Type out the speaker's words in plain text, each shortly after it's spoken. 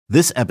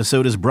This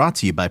episode is brought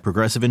to you by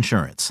Progressive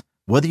Insurance.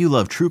 Whether you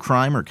love true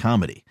crime or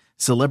comedy,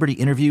 celebrity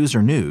interviews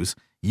or news,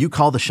 you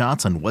call the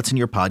shots on what's in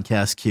your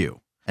podcast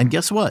queue. And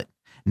guess what?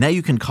 Now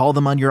you can call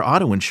them on your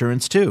auto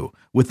insurance too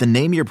with the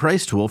Name Your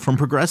Price tool from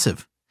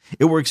Progressive.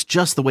 It works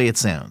just the way it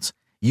sounds.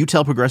 You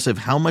tell Progressive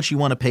how much you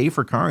want to pay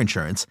for car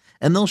insurance,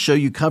 and they'll show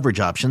you coverage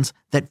options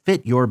that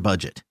fit your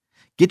budget.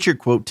 Get your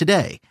quote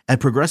today at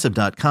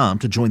Progressive.com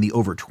to join the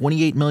over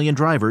 28 million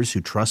drivers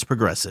who trust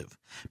Progressive.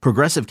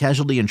 Progressive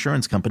Casualty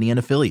Insurance Company and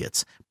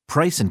Affiliates.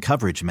 Price and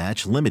coverage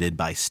match limited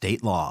by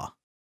state law.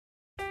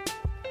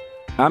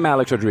 I'm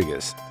Alex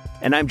Rodriguez.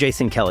 And I'm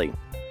Jason Kelly.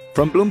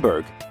 From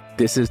Bloomberg,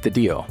 this is The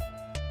Deal.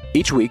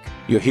 Each week,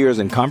 you'll hear us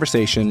in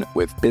conversation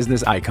with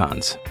business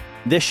icons.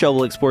 This show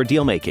will explore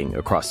deal-making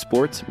across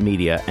sports,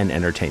 media, and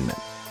entertainment.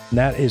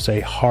 That is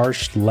a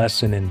harsh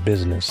lesson in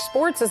business.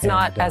 Sports is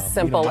not as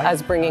simple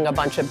as bringing a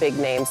bunch of big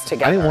names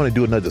together. I didn't want to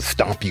do another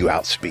stomp you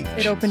out speech.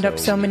 It opened up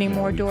so many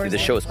more doors. The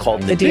show is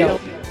called The Deal.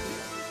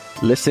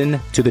 Listen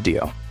to The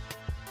Deal.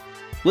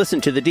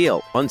 Listen to The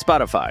Deal on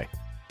Spotify.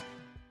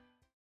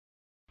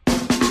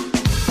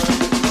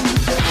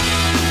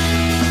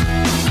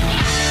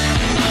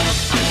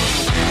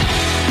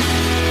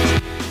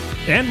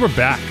 And we're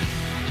back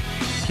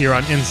here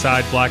on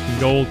Inside Black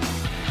and Gold.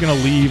 I'm going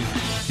to leave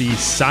the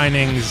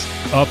signings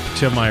up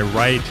to my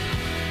right.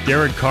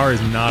 Derek Carr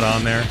is not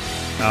on there.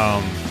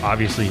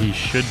 Obviously, he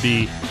should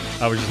be.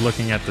 I was just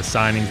looking at the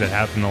signings that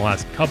happened in the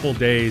last couple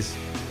days,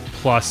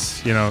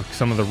 plus,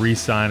 some of the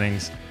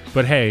re-signings.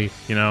 But hey,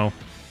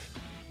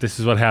 this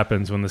is what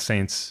happens when the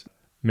Saints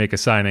make a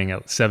signing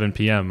at 7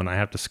 p.m. and I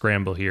have to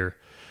scramble here.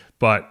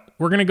 But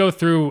we're going to go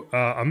through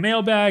a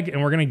mailbag,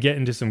 and we're going to get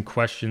into some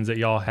questions that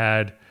y'all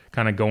had,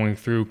 kind of going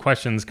through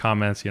questions,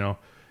 comments.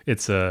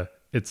 It's a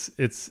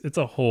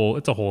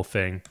whole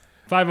thing.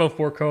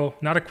 504 Co,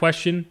 not a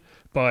question,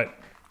 but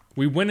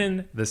we win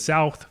in the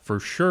South for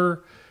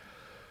sure.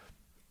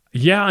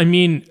 Yeah,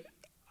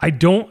 I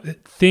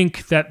don't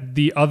think that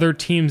the other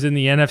teams in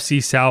the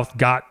NFC South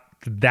got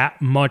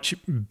that much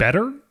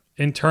better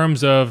in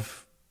terms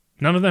of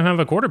none of them have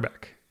a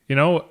quarterback.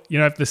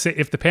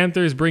 If the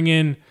Panthers bring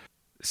in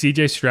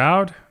CJ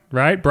Stroud,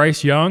 right,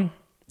 Bryce Young,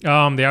 they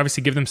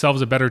obviously give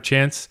themselves a better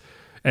chance.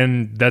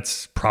 And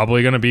that's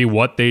probably going to be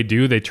what they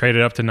do. They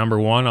traded up to number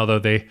one, although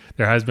there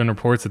has been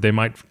reports that they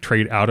might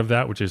trade out of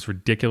that, which is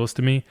ridiculous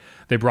to me.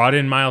 They brought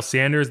in Miles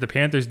Sanders. The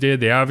Panthers did.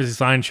 They obviously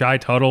signed Shai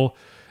Tuttle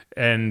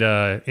and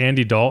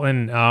Andy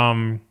Dalton.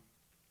 The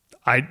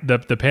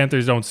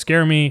Panthers don't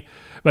scare me,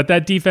 but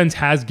that defense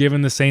has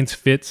given the Saints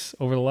fits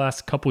over the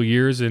last couple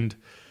years, and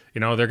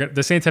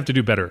the Saints have to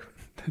do better.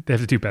 They have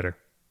to do better.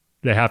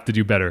 They have to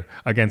do better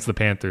against the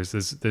Panthers.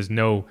 There's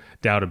no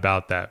doubt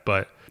about that.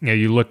 But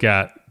you look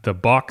at the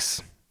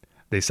Bucs,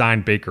 they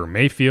signed Baker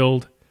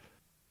Mayfield.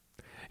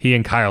 He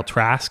and Kyle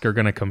Trask are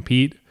going to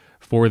compete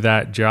for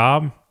that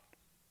job.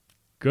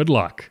 Good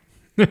luck.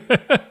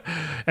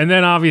 And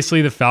then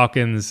obviously the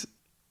Falcons,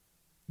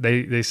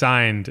 they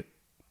signed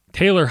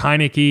Taylor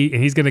Heineke,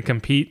 and he's going to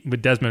compete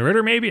with Desmond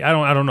Ridder. Maybe I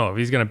don't know if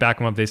he's going to back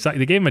him up. They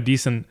gave him a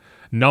decent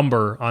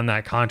number on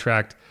that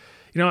contract.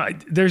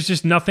 There's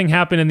just nothing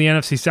happened in the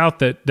NFC South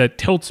that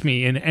tilts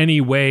me in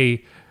any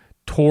way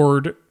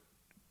toward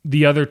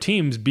the other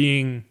teams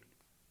being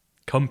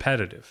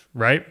competitive,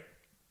 right?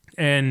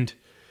 And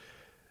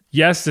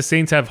yes, the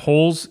Saints have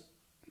holes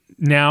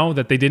now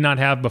that they did not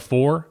have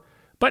before,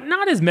 but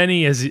not as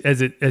many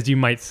as you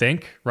might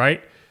think,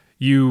 right?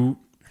 You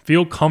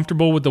feel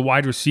comfortable with the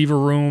wide receiver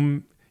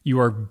room. You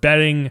are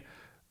betting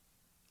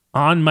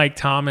on Mike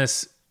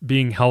Thomas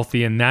being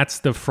healthy, and that's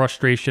the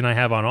frustration I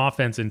have on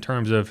offense in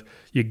terms of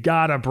you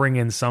got to bring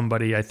in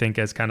somebody, I think,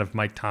 as kind of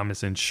Mike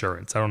Thomas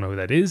insurance. I don't know who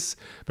that is,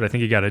 but I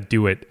think you got to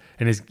do it.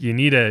 And you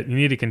need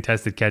a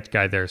contested catch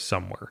guy there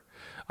somewhere.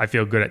 I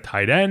feel good at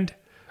tight end.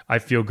 I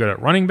feel good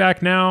at running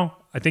back now.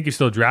 I think you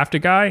still draft a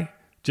guy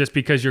just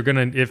because you're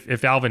going to,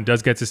 if Alvin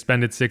does get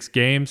suspended 6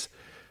 games,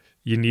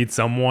 you need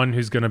someone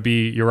who's going to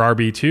be your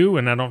RB2.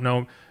 And I don't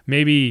know,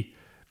 maybe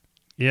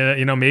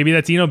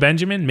that's Eno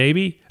Benjamin.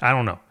 Maybe, I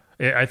don't know.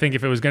 I think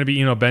if it was going to be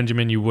Eno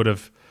Benjamin, you would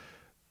have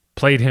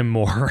played him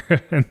more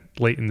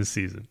late in the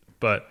season.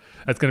 But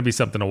that's going to be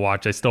something to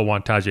watch. I still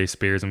want Tajay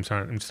Spears.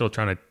 I'm still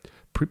trying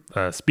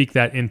to speak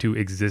that into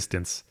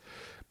existence.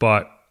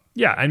 But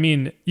yeah,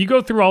 you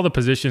go through all the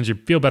positions. You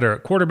feel better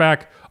at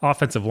quarterback,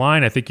 offensive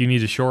line. I think you need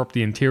to shore up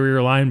the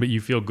interior line, but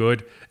you feel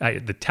good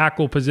at the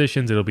tackle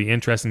positions. It'll be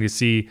interesting to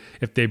see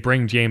if they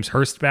bring James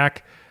Hurst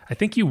back. I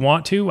think you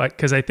want to,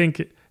 because I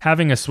think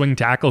having a swing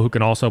tackle who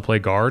can also play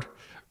guard,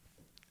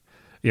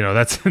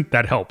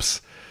 that helps.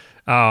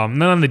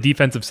 Then on the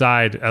defensive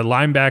side, a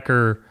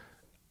linebacker,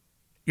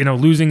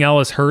 losing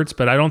Ellis hurts,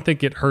 but I don't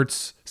think it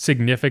hurts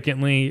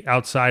significantly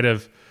outside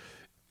of,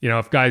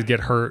 if guys get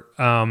hurt.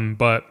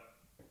 But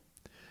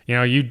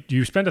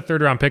You spent a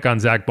third round pick on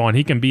Zach Bond.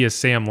 He can be a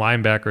Sam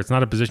linebacker. It's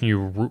not a position you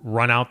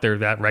run out there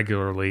that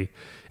regularly.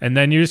 And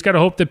then you just got to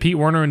hope that Pete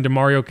Werner and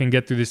DeMario can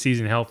get through the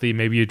season healthy.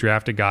 Maybe you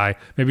draft a guy,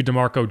 maybe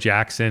DeMarco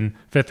Jackson,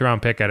 5th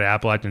round pick out of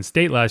Appalachian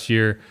State last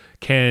year,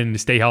 can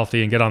stay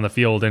healthy and get on the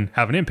field and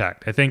have an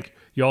impact. I think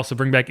you also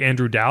bring back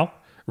Andrew Dow,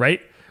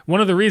 right? One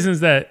of the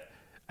reasons that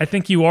I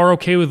think you are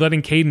okay with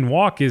letting Caden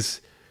walk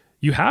is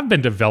you have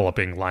been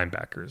developing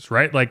linebackers,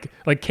 right? Like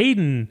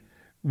Caden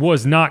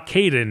was not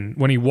Caden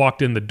when he walked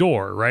in the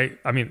door, right?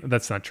 I mean,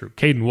 that's not true.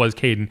 Caden was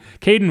Caden.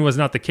 Caden was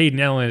not the Caden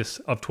Ellis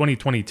of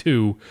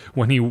 2022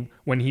 when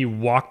he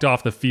walked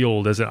off the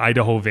field as an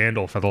Idaho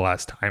Vandal for the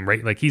last time,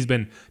 right? Like he's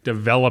been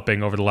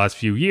developing over the last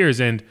few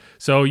years. And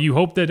so you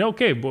hope that,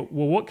 okay, well,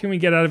 what can we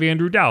get out of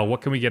Andrew Dow?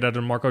 What can we get out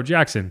of Marco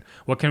Jackson?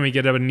 What can we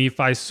get out of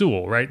Nephi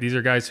Sewell, right? These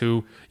are guys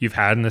who you've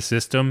had in the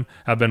system,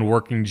 have been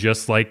working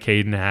just like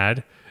Caden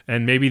had,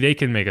 and maybe they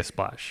can make a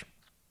splash.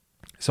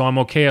 So I'm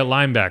okay at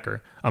linebacker.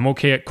 I'm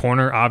okay at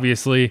corner,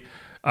 obviously.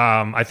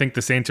 I think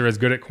the Saints are as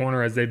good at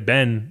corner as they've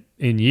been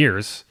in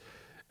years.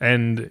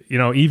 And,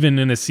 even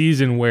in a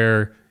season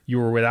where you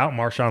were without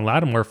Marshawn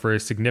Lattimore for a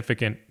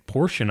significant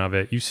portion of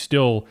it, you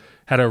still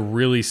had a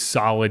really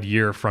solid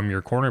year from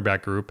your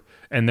cornerback group,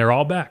 and they're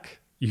all back.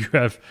 You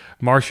have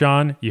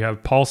Marshawn, you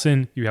have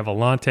Paulson, you have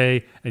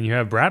Alante, and you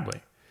have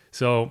Bradley.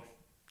 So,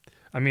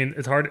 I mean,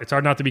 it's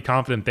hard not to be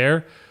confident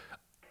there.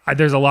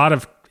 There's a lot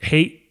of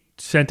hate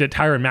sent at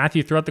Tyrann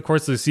Mathieu throughout the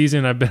course of the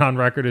season. I've been on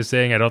record as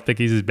saying I don't think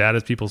he's as bad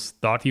as people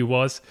thought he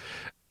was.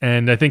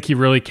 And I think he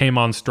really came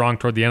on strong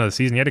toward the end of the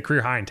season. He had a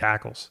career high in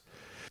tackles.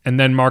 And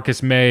then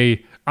Marcus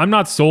May, I'm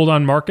not sold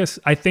on Marcus.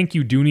 I think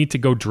you do need to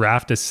go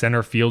draft a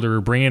center fielder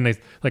or bring in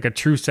a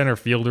true center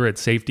fielder at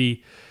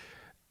safety.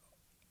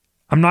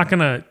 I'm not going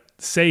to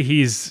say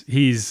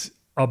he's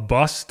a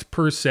bust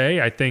per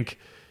se. I think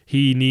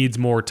he needs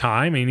more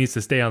time and he needs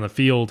to stay on the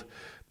field.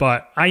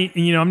 But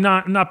I'm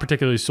not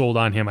particularly sold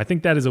on him. I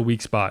think that is a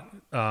weak spot,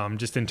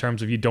 just in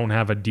terms of you don't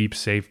have a deep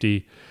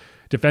safety.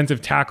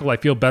 Defensive tackle, I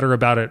feel better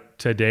about it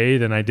today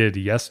than I did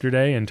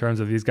yesterday in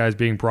terms of these guys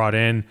being brought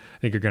in. I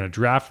think you're going to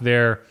draft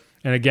there.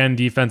 And again,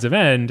 defensive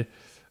end,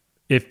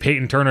 if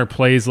Peyton Turner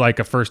plays like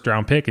a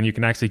first-round pick and you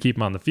can actually keep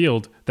him on the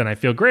field, then I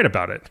feel great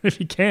about it. If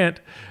you can't,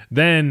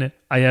 then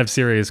I have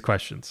serious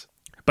questions.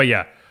 But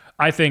yeah,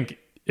 I think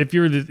if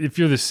you're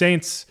the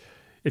Saints,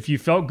 if you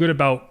felt good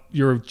about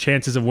your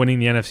chances of winning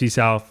the NFC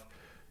South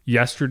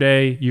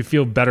yesterday, you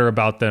feel better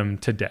about them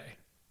today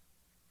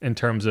in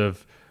terms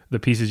of the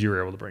pieces you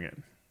were able to bring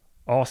in.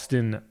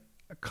 Austin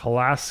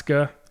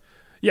Kalaska.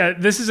 Yeah,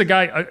 this is a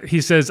guy, he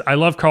says, I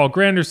love Carl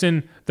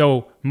Granderson,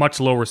 though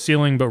much lower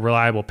ceiling, but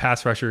reliable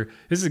pass rusher.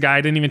 This is a guy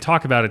I didn't even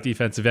talk about at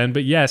defensive end,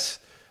 but yes,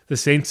 the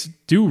Saints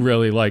do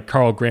really like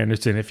Carl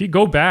Granderson. If you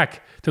go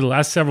back to the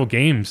last several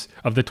games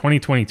of the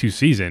 2022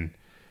 season,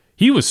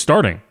 he was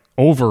starting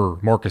over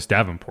Marcus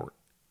Davenport.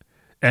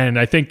 And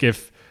I think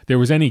if there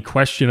was any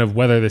question of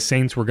whether the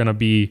Saints were going to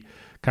be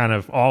kind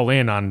of all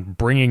in on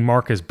bringing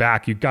Marcus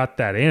back, you got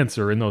that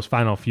answer in those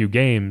final few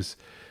games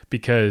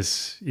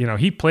because,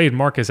 he played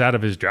Marcus out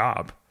of his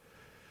job.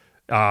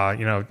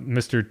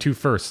 Mr. Two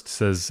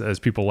Firsts, as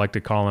people like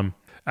to call him.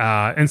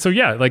 And so,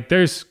 yeah,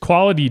 there's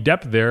quality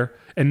depth there.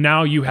 And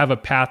now you have a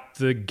path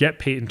to get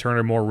Peyton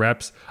Turner more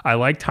reps. I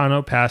like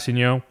Tano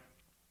Passanio.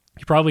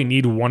 You probably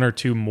need one or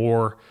two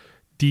more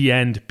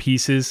D-end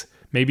pieces.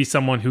 Maybe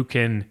someone who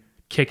can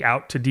kick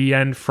out to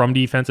D-end from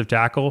defensive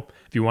tackle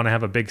if you want to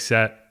have a big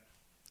set.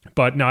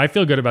 But no, I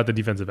feel good about the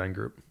defensive end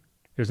group.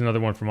 Here's another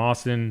one from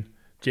Austin.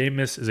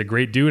 Jameis is a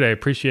great dude. I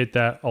appreciate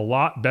that a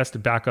lot.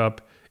 Best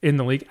backup in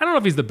the league. I don't know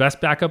if he's the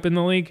best backup in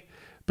the league,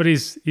 but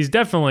he's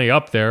definitely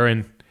up there.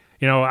 And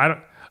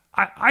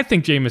I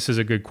think Jameis is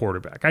a good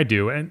quarterback. I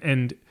do.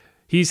 And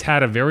he's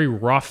had a very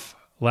rough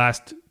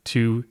last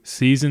 2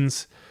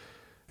 seasons.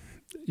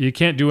 You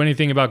can't do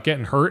anything about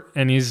getting hurt,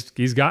 and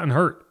he's gotten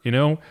hurt.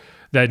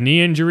 That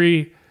knee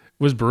injury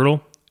was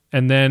brutal.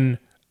 And then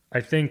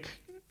I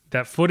think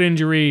that foot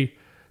injury,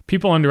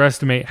 people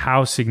underestimate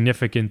how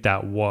significant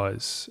that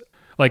was.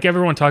 Like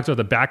everyone talks about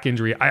the back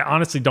injury. I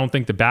honestly don't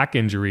think the back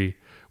injury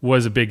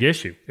was a big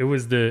issue. It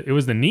was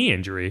the knee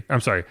injury.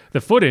 I'm sorry,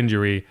 the foot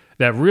injury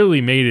that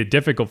really made it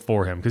difficult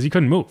for him because he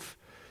couldn't move.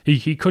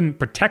 He couldn't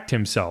protect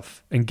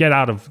himself and get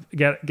out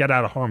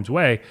of harm's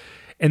way.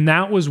 And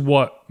that was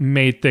what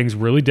made things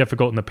really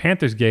difficult in the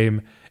Panthers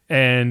game.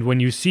 And when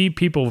you see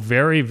people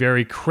very,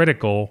 very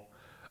critical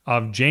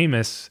of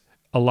Jameis,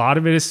 a lot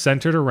of it is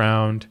centered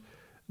around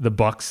the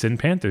Bucs and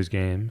Panthers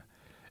game.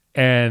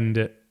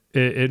 And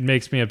it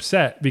makes me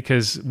upset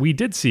because we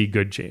did see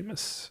good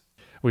Jameis.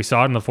 We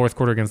saw it in the fourth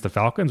quarter against the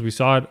Falcons. We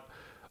saw it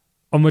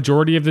a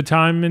majority of the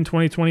time in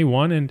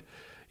 2021. And,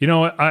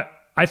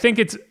 I think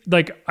it's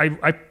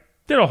I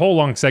did a whole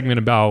long segment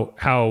about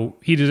how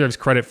he deserves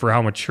credit for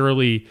how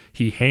maturely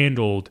he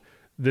handled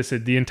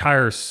the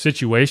entire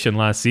situation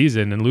last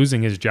season and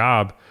losing his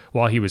job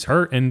while he was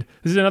hurt. And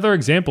this is another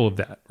example of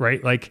that,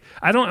 right?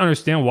 I don't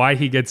understand why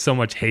he gets so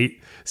much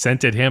hate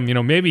sent at him.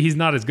 Maybe he's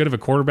not as good of a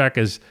quarterback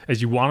as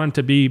you want him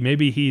to be.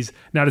 Maybe he's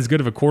not as good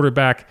of a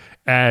quarterback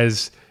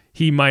as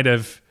he might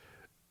have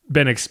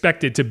been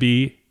expected to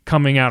be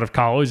coming out of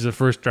college as a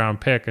first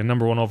round pick, a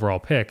number 1 overall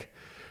pick.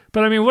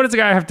 But I mean, what does a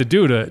guy have to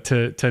do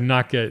to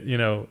not get,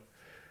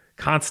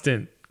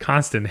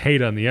 constant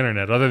hate on the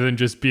internet other than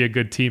just be a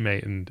good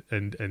teammate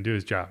and do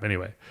his job?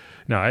 Anyway,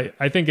 no,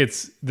 I think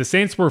the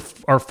Saints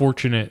are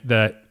fortunate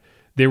that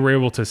they were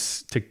able to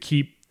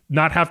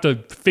not have to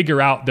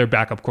figure out their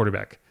backup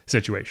quarterback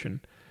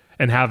situation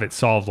and have it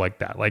solved like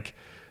that. Like,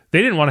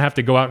 they didn't want to have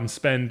to go out and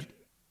spend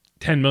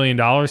 $10 million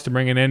to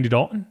bring in Andy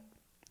Dalton,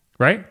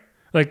 right?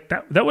 Like,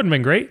 that would have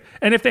been great.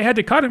 And if they had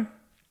to cut him,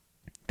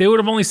 they would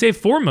have only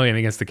saved $4 million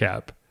against the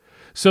cap.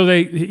 So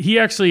he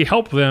actually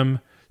helped them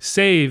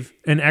save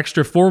an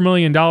extra $4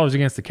 million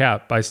against the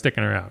cap by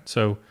sticking around.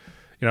 So,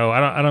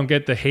 I don't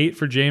get the hate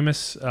for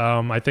Jameis.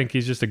 I think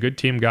he's just a good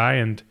team guy,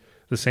 and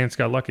the Saints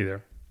got lucky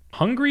there.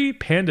 Hungry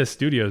Panda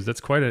Studios. It's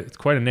quite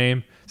a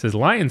name. It says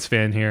Lions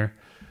fan here.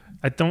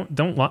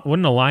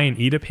 Wouldn't a lion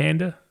eat a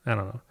panda? I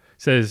don't know.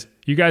 It says,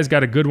 you guys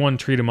got a good one.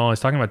 Treat them all. He's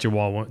talking about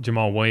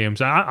Jamal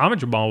Williams. I'm a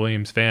Jamal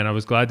Williams fan. I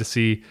was glad to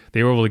see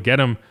they were able to get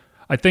him.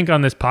 I think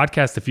on this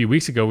podcast a few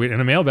weeks ago, in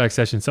a mailbag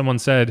session, someone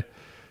said,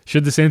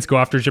 should the Saints go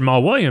after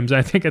Jamal Williams? And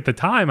I think at the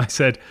time I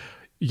said,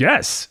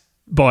 yes,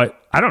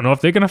 but I don't know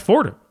if they can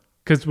afford him.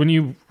 Because when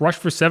you rush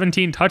for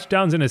 17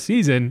 touchdowns in a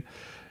season,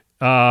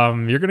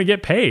 you're going to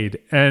get paid.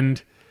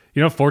 And,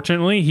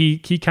 fortunately,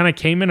 he kind of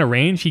came in a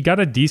range. He got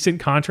a decent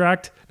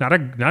contract, not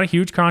a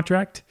huge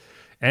contract.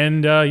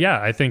 And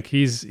I think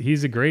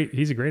he's a great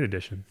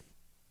addition.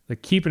 The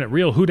Keeping It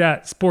Real Who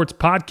Dat Sports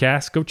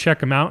Podcast. Go check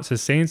them out. It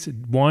says Saints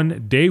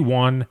won day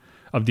 1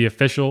 of the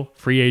official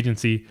free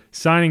agency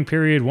signing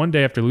period. 1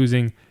 day after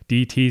losing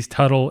DTs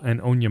Tuttle and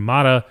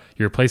Onyemata,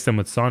 you replace them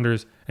with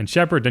Saunders and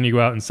Shepard. Then you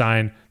go out and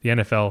sign the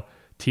NFL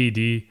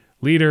TD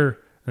leader.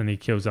 Then he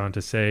goes on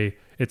to say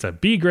it's a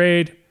B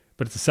grade,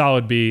 but it's a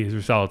solid B. These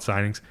are solid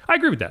signings. I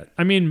agree with that.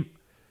 I mean,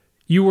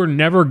 you were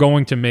never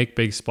going to make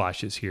big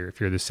splashes here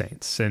if you're the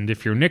Saints. And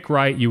if you're Nick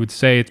Wright, you would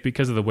say it's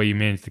because of the way you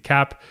manage the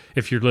cap.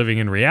 If you're living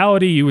in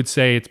reality, you would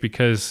say it's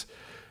because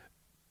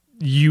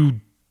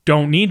you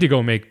don't need to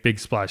go make big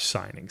splash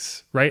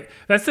signings, right?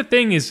 That's the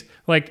thing is,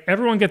 like,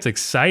 everyone gets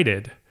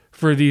excited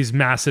for these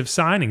massive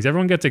signings.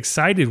 Everyone gets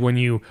excited when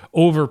you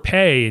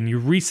overpay and you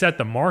reset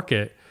the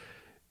market.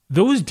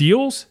 Those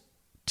deals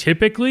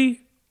typically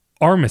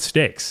are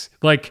mistakes.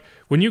 Like,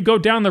 when you go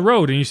down the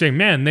road and you say,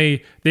 man,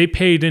 they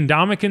paid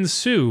Ndamukong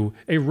Suh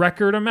a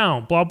record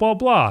amount, blah, blah,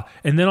 blah.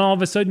 And then all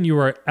of a sudden you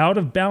are out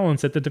of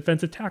balance at the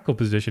defensive tackle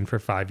position for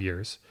 5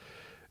 years.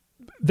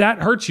 That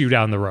hurts you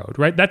down the road,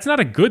 right? That's not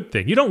a good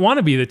thing. You don't want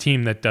to be the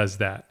team that does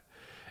that.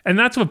 And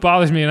that's what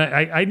bothers me. And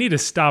I need to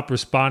stop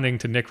responding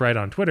to Nick Wright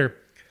on Twitter.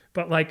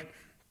 But like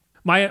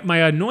my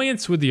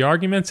annoyance with the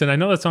arguments, and I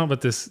know that's not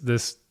what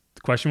this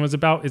question was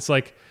about. It's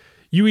like,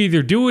 you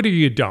either do it or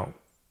you don't,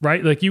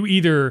 right? Like, you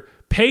either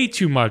pay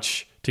too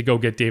much to go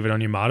get David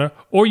Onyemata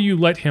or you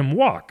let him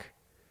walk.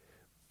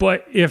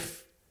 But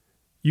if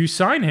you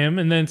sign him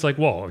and then it's like,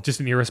 well, just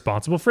an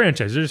irresponsible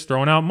franchise. They're just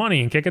throwing out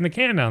money and kicking the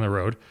can down the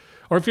road.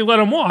 Or if you let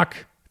him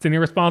walk, it's an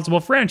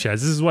irresponsible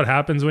franchise. This is what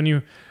happens when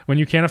you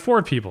can't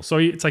afford people. So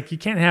it's like, you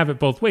can't have it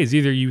both ways.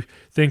 Either you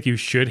think you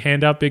should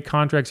hand out big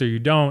contracts or you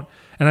don't.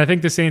 And I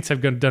think the Saints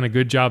have done a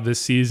good job this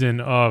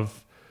season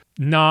of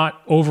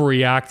not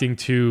overreacting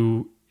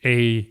to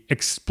a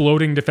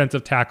exploding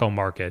defensive tackle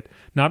market,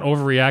 not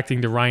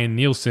overreacting to Ryan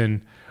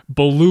Nielsen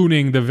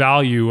ballooning the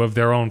value of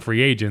their own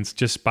free agents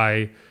just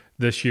by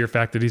the sheer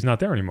fact that he's not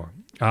there anymore.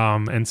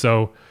 And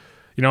so,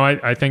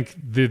 I think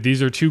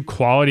these are two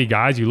quality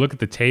guys. You look at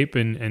the tape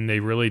and they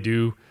really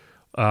do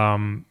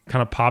kind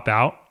of pop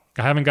out.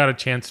 I haven't got a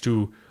chance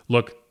to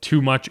look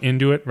too much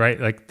into it, right?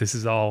 Like, this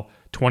is all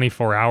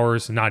 24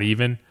 hours, not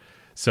even.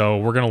 So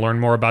we're going to learn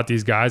more about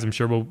these guys. I'm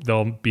sure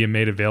they'll be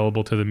made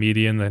available to the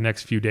media in the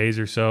next few days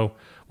or so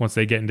once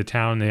they get into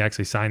town and they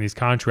actually sign these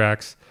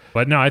contracts.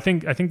 But no, I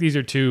think these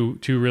are two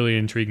really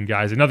intriguing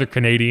guys. Another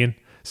Canadian.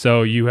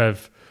 So you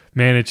have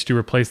managed to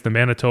replace the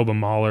Manitoba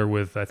Mauler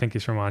with, I think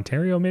he's from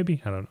Ontario,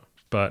 maybe? I don't know.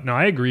 But no,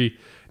 I agree.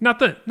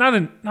 Not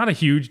a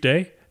huge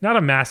day, not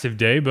a massive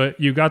day, but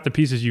you got the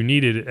pieces you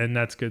needed, and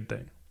that's a good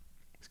thing.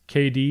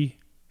 KD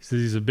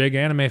says he's a big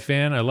anime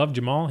fan. I love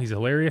Jamal. He's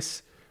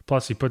hilarious.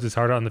 Plus, he puts his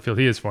heart out on the field.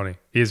 He is funny.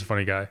 He is a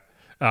funny guy.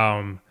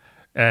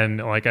 And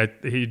like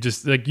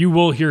you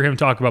will hear him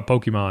talk about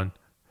Pokemon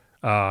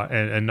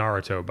and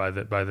Naruto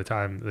by the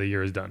time the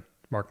year is done.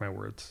 Mark my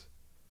words.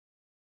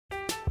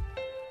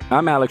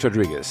 I'm Alex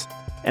Rodriguez.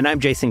 And I'm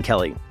Jason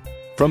Kelly.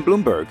 From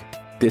Bloomberg,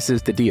 this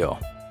is The Deal.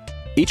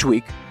 Each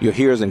week, you'll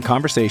hear us in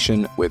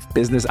conversation with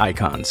business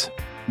icons.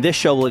 This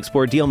show will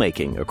explore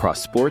deal-making across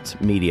sports,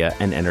 media,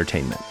 and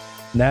entertainment.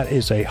 That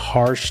is a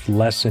harsh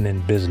lesson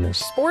in business.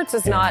 Sports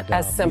is not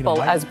as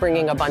simple as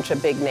bringing a bunch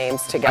of big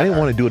names together. I didn't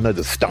want to do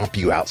another stomp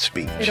you out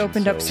speech. It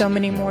opened up so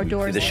many more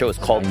doors. The show is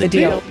called The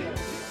Deal.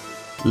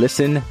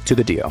 Listen to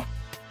The Deal.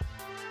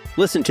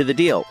 Listen to The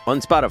Deal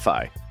on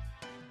Spotify.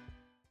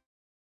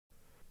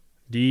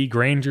 D.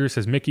 Granger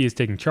says Mickey is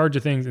taking charge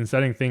of things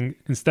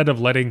instead of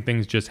letting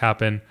things just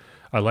happen.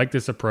 I like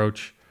this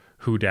approach.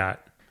 Who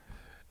dat?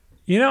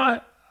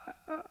 I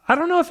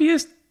don't know if he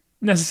is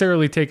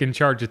necessarily taking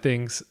charge of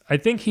things. I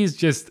think he's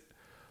just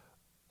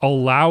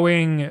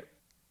allowing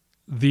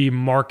the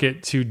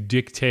market to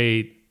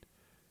dictate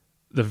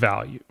the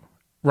value,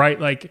 right?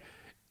 Like,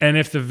 and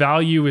if the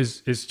value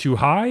is too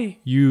high,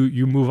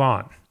 you move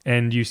on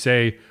and you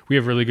say, we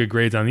have really good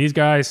grades on these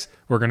guys.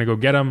 We're going to go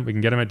get them. We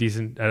can get them at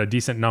a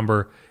decent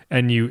number.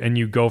 And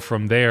you go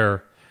from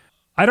there.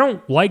 I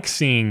don't like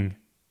seeing,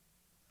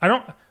 I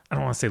don't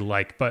want to say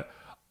like, but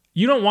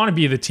you don't want to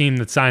be the team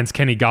that signs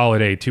Kenny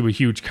Golladay to a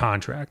huge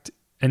contract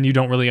and you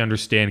don't really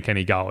understand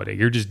Kenny Golladay.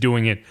 You're just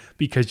doing it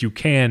because you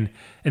can.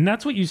 And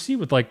that's what you see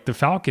with like the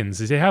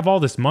Falcons is they have all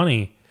this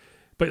money,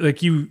 but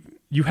like you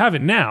have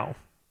it now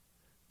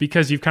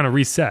because you've kind of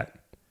reset.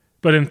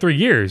 But in 3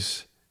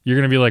 years, you're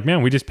going to be like,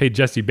 man, we just paid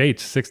Jesse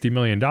Bates $60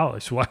 million.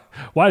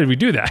 Why did we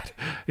do that?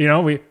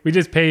 We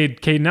just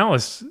paid Caden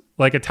Ellis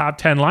like a top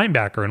 10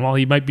 linebacker. And while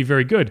he might be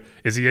very good,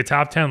 is he a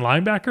top 10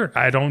 linebacker?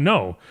 I don't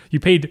know. You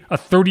paid a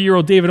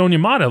 30-year-old David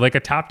Onyemata like a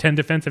top 10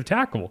 defensive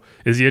tackle.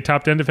 Is he a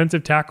top 10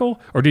 defensive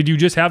tackle? Or did you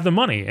just have the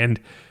money?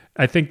 And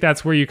I think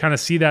that's where you kind of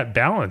see that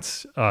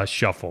balance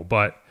shuffle.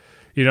 But,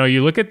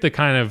 you look at the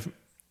kind of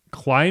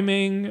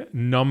climbing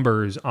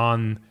numbers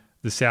on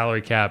the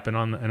salary cap and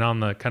on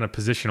the kind of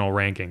positional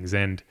rankings.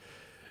 And,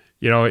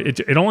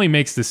 it only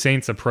makes the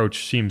Saints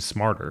approach seem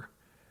smarter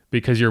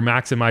because you're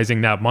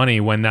maximizing that money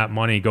when that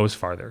money goes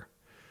farther,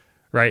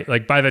 right?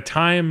 Like by the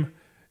time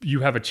you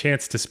have a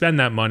chance to spend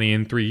that money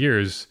in 3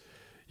 years,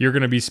 you're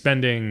going to be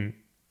spending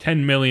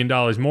 $10 million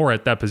more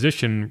at that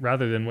position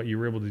rather than what you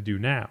were able to do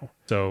now.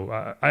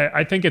 So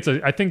I think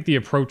I think the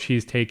approach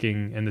he's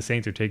taking and the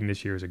Saints are taking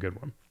this year is a good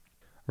one.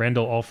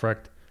 Randall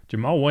Albrecht.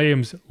 Jamal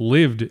Williams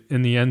lived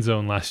in the end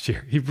zone last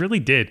year. He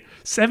really did.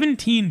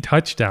 17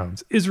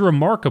 touchdowns is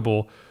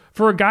remarkable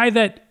for a guy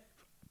that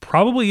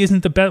probably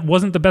wasn't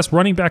the best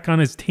running back on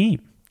his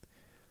team.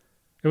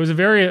 It was a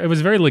very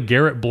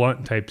LeGarrette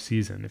Blount type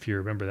season, if you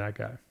remember that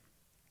guy.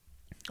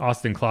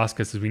 Austin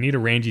Kloska says we need a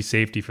rangy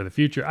safety for the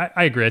future.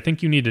 I agree. I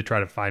think you need to try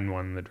to find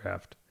one in the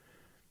draft.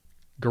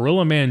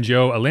 Gorilla Man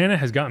Joe, Atlanta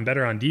has gotten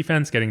better on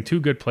defense. Getting 2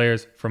 good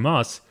players from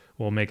us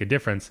will make a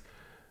difference.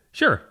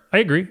 Sure, I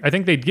agree. I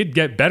think they did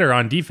get better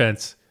on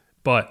defense,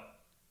 but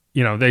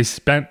they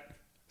spent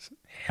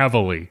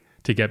heavily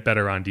to get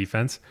better on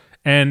defense.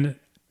 And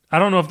I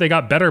don't know if they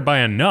got better by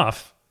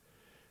enough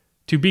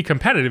to be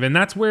competitive. And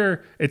that's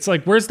where it's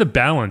like, where's the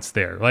balance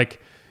there?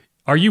 Like,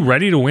 are you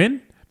ready to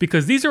win?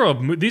 Because these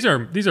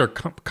are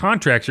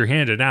contracts you're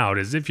handing out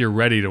as if you're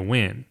ready to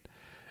win.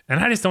 And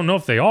I just don't know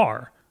if they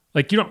are.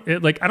 Like,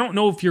 I don't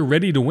know if you're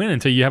ready to win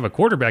until you have a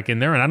quarterback in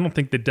there. And I don't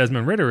think that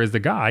Desmond Ridder is the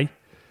guy.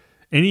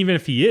 And even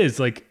if he is,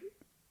 like,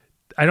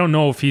 I don't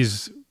know if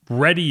he's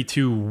ready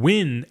to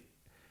win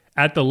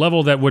at the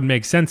level that would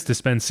make sense to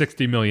spend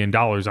 $60 million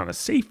on a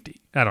safety.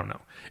 I don't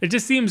know. It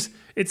seems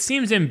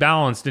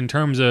imbalanced in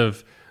terms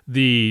of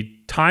the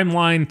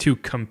timeline to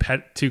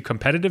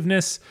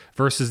competitiveness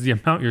versus the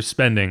amount you're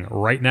spending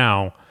right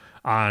now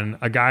on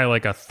a guy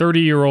like a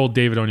 30-year-old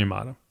David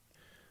Onyemata.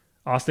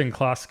 Austin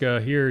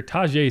Kloska here.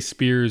 Tajay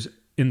Spears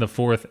in the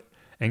 4th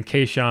and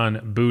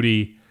Kayshon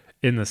Boutte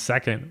in the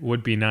 2nd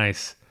would be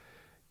nice.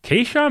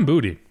 Kayshon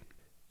Boutte,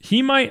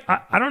 he might,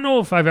 I don't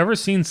know if I've ever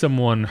seen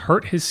someone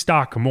hurt his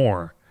stock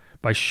more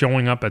by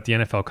showing up at the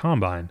NFL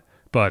Combine,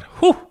 but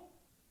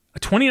a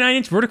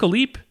 29-inch vertical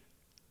leap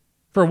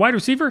for a wide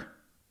receiver?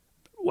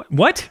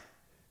 What?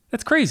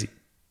 That's crazy.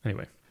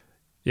 Anyway,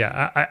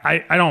 yeah,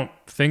 I don't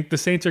think the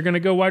Saints are going to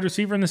go wide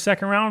receiver in the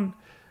 2nd round,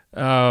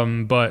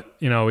 but,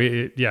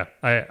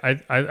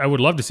 I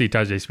would love to see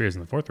Tajay Spears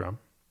in the 4th round.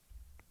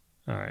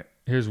 All right,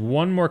 here's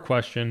one more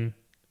question.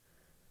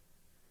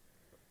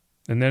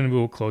 And then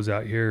we'll close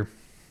out here.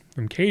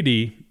 From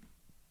KD,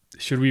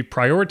 should we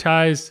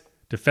prioritize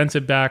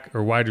defensive back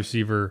or wide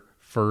receiver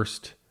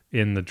first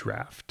in the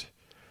draft?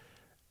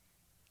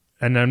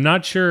 And I'm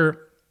not sure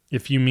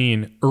if you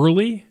mean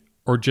early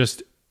or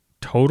just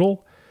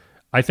total.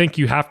 I think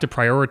you have to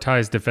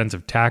prioritize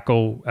defensive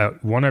tackle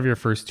at one of your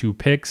first 2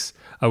 picks.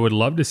 I would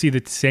love to see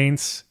the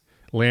Saints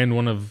land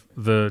one of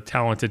the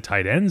talented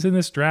tight ends in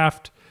this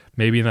draft,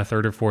 maybe in the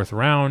 3rd or 4th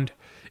round.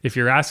 If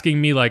you're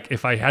asking me, like,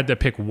 if I had to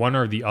pick one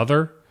or the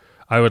other,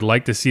 I would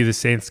like to see the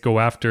Saints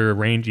go after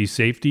rangy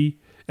safety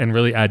and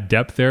really add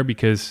depth there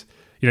because,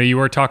 you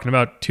were talking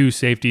about 2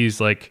 safeties.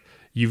 Like,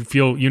 you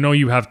feel,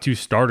 you have 2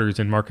 starters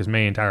in Marcus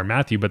May and Tyrann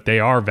Mathieu, but they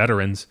are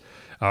veterans.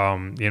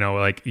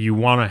 Like, you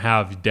want to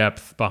have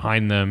depth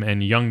behind them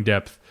and young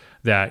depth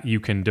that you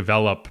can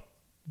develop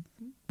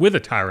with a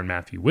Tyrann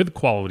Mathieu, with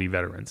quality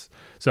veterans.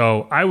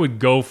 So I would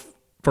go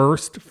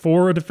first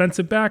for a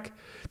defensive back.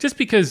 Just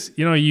because,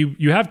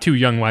 you have 2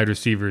 young wide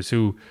receivers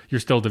who you're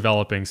still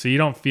developing, so you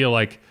don't feel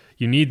like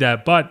you need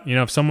that. But,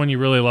 if someone you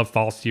really love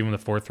falls to you in the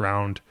 4th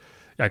round,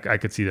 I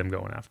could see them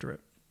going after it.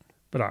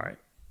 But all right,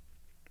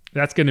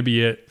 that's going to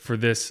be it for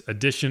this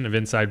edition of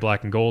Inside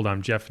Black and Gold.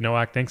 I'm Jeff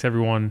Nowak. Thanks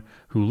everyone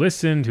who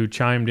listened, who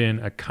chimed in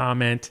a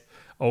comment.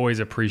 Always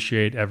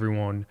appreciate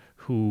everyone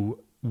who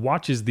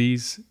watches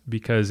these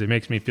because it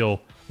makes me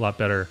feel a lot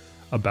better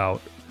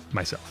about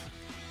myself.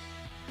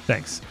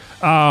 Thanks.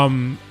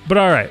 But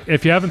all right,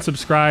 if you haven't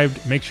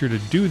subscribed, make sure to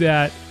do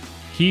that.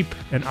 Keep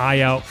an eye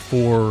out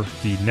for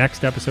the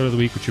next episode of the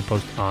week, which we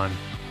post on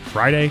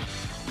Friday.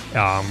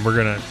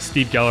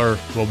 Steve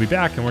Geller will be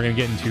back, and we're gonna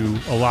get into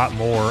a lot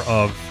more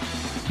of,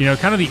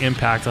 kind of the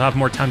impact. I'll have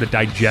more time to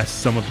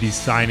digest some of these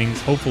signings.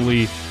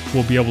 Hopefully,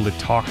 we'll be able to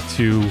talk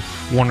to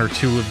one or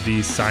two of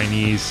these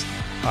signees.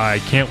 I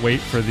can't wait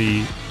for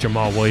the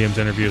Jamal Williams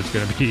interview. It's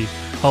gonna be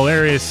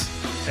hilarious,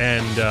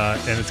 and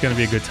it's gonna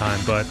be a good time.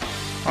 But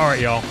all right,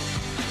 y'all,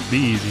 be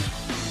easy.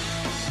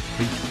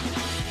 Peace.